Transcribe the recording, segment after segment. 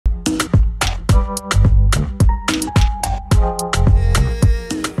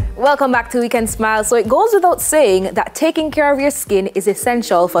Welcome back to Weekend Smile. So it goes without saying that taking care of your skin is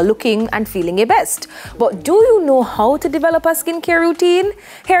essential for looking and feeling your best. But do you know how to develop a skincare routine?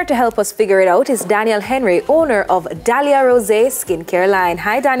 Here to help us figure it out is Daniel Henry, owner of Dahlia Roza skincare line.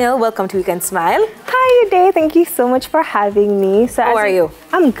 Hi Daniel, welcome to Weekend Smile. Hi Uday, thank you so much for having me. So how are you?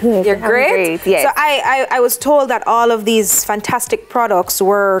 I'm good. You're great? Yes. So I was told that all of these fantastic products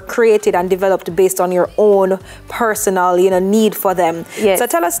were created and developed based on your own personal, need for them. Yes. So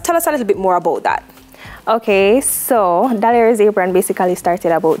tell us a little bit more about that. Okay, so Dahlia Roza brand basically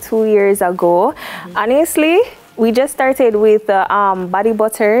started about 2 years ago. Honestly, we just started with body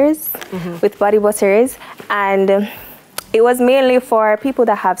butters, and it was mainly for people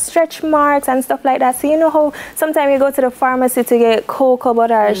that have stretch marks and stuff like that. So you know how sometimes you go to the pharmacy to get cocoa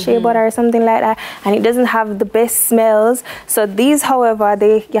butter or shea butter or something like that, and it doesn't have the best smells. So these, however,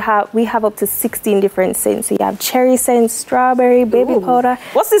 we have up to 16 different scents. So you have cherry scent, strawberry, baby powder.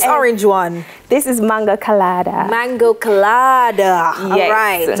 What's this orange one? This is mango colada. Mango colada. Yes. All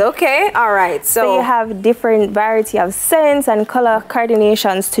right. Okay. All right. So you have different variety of scents and color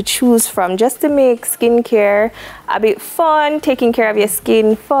coordinations to choose from, just to make skincare a bit fun, taking care of your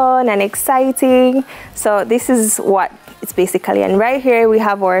skin fun and exciting. So this is what it's basically. And right here we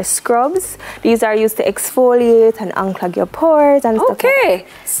have our scrubs. These are used to exfoliate and unclog your pores and stuff. Okay.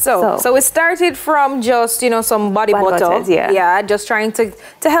 So we started from just some body butter. Butters, yeah. Just trying to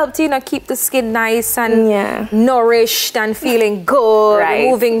help keep the skin nice and nourished and feeling good,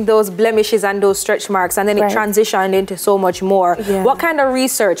 removing those blemishes and those stretch marks, and then it transitioned into so much more. What kind of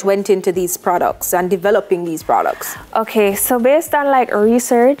research went into these products and developing these products? Okay, so based on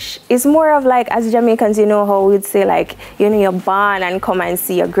research, it's more of as Jamaicans, how we'd say you're born and come and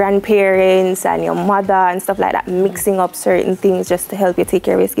see your grandparents and your mother and stuff like that, mixing up certain things just to help you take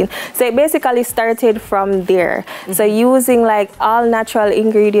care of your skin. So it basically started from there. So using all natural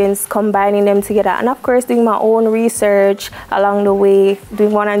ingredients, combining them together, and of course doing my own research along the way,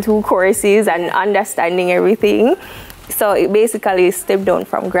 doing 1 and 2 courses and understanding everything. So it basically stepped down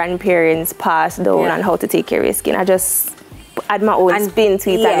from grandparents, passed down on how to take care of your skin. I just add my own spin to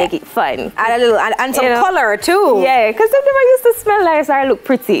it and make it fun. Add a little, and some color too. Yeah, because they never used to smell nice or look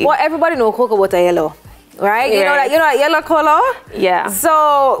pretty. Well, everybody know cocoa butter yellow, right? You know that yellow color? Yeah.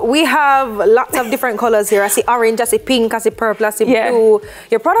 So we have lots of different colors here. I see orange, I see pink, I see purple, I see blue.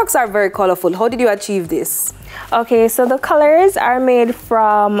 Your products are very colorful. How did you achieve this? Okay, so the colors are made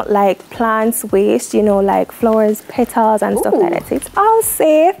from plants waste, flowers, petals and stuff like that. So it's all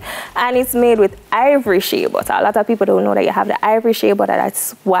safe, and it's made with ivory shea butter. A lot of people don't know that you have the ivory shea butter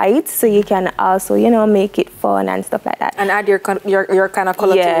that's white, so you can also, make it fun and stuff like that. And add your kind of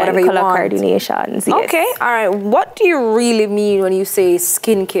color to whatever you want. Color coordinations. Yes. Okay, all right. What do you really mean when you say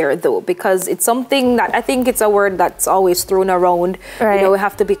skincare though? Because it's something that I think it's a word that's always thrown around. Right. We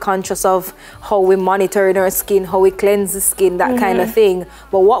have to be conscious of how we monitor our skin, how we cleanse the skin, that kind of thing.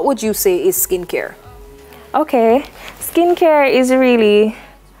 But what would you say is skincare? Okay, skincare is really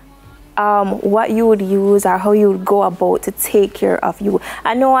what you would use or how you would go about to take care of you.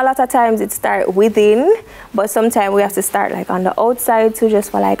 I know a lot of times it starts within, but sometimes we have to start on the outside too,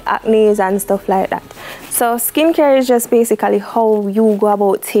 just for acne and stuff like that. So skincare is just basically how you go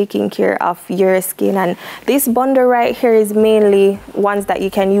about taking care of your skin. And this bundle right here is mainly ones that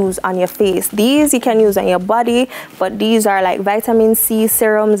you can use on your face. These you can use on your body, but these are vitamin C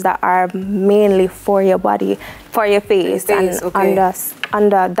serums that are mainly for your body, for your face, and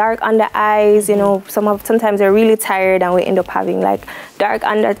under dark under eyes. Sometimes they're really tired and we end up having dark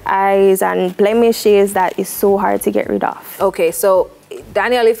under eyes and blemishes that is so hard to get rid of. Okay, so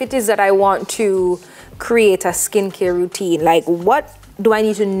Daniel, if it is that I want to create a skincare routine, what do I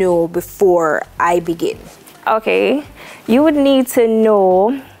need to know before I begin? Okay, you would need to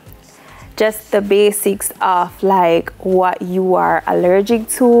know just the basics of what you are allergic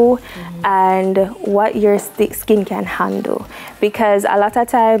to and what your skin can handle, because a lot of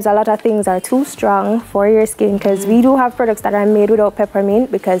times a lot of things are too strong for your skin, because we do have products that are made without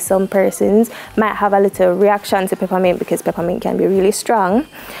peppermint, because some persons might have a little reaction to peppermint because peppermint can be really strong.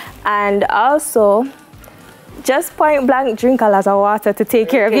 And also just point blank drink a lot of water to take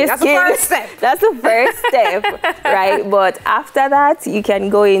care of your skin. That's the first step. That's the first step, right? But after that, you can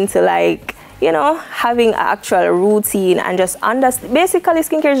go into having an actual routine and just basically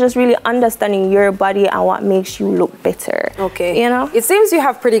skincare is just really understanding your body and what makes you look better. Okay. It seems you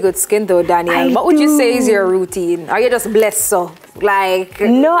have pretty good skin though, Daniel. What would you say is your routine? Are you just blessed so?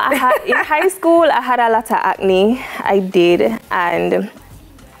 No, in high school I had a lot of acne. I did, and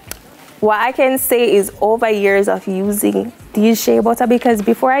what I can say is over years of using these shea butter, because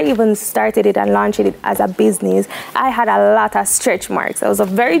before I even started it and launched it as a business, I had a lot of stretch marks. I was a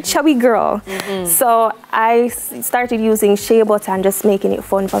very chubby girl. So I started using shea butter and just making it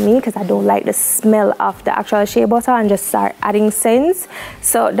fun for me, because I don't like the smell of the actual shea butter, and just start adding scents.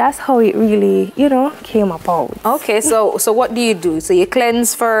 So that's how it really, you know, came about. Okay, so what do you do? So you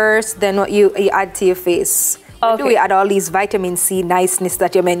cleanse first, then what you add to your face? What do we add all these vitamin C niceness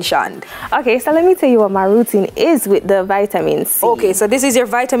that you mentioned? Okay, so let me tell you what my routine is with the vitamin C. Okay, so this is your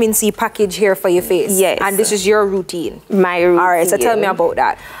vitamin C package here for your face. Yes. And this is your routine. My routine. All right, so tell me about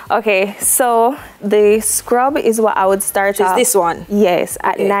that. Okay, so the scrub is what I would start off. Is this one? Yes,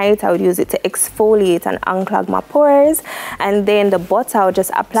 at night I would use it to exfoliate and unclog my pores. And then the butter, I would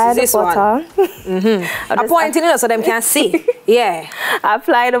just apply the butter. I'm pointing it out so them can see. Yeah.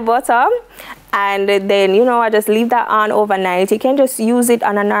 Apply the butter. And then, you know, I just leave that on overnight. You can just use it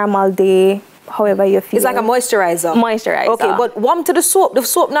on a normal day, however you feel. It's like a moisturizer. Moisturizer. Okay, but warm to the soap. The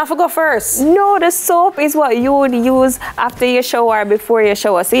soap not forgot first. No, the soap is what you would use after your shower, before your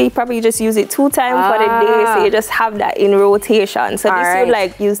shower. So you probably just use it 2 times for the day. So you just have that in rotation. So this you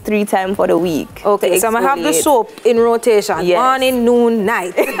like use 3 times for the week. Okay, so I'm gonna have the soap in rotation. Yes. Morning, noon,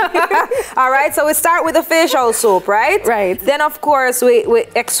 night. All right, so we start with the facial soap, right? Right. Then of course we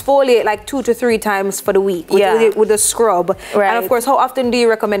exfoliate like 2 to 3 times for the week with the scrub. Right. And of course, how often do you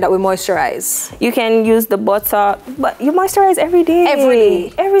recommend that we moisturize? You can use the butter, but you moisturize every day. Every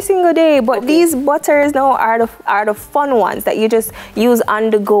day? Every single day. But these butters now are the fun ones that you just use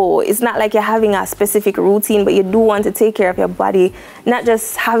on the go. It's not like you're having a specific routine, but you do want to take care of your body, not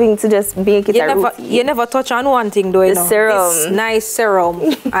just having to just make it routine. You never touch on one thing though, the serum. This nice serum.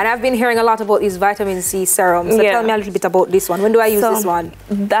 And I've been hearing a lot about these vitamin C serums. So tell me a little bit about this one. When do I use this one?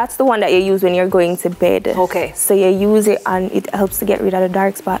 That's the one that you use when you're going to bed. Okay. So you use it and it helps to get rid of the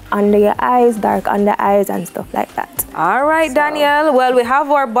dark spot under your eyes, dark under eyes and stuff like that. All right, Danielle. Well, we have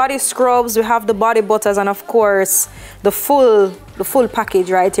our body scrubs, we have the body butters, and of course the full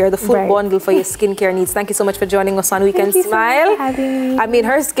package right here, the full bundle for your skincare needs. Thank you so much for joining us on Weekend Smile. I mean,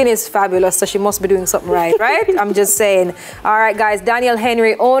 her skin is fabulous, so she must be doing something right, right? I'm just saying. All right, guys, Danielle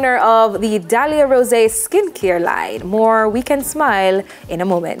Henry, owner of the Dahlia Roza skincare line. More Weekend Smile in a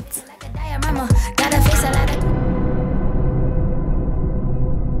moment.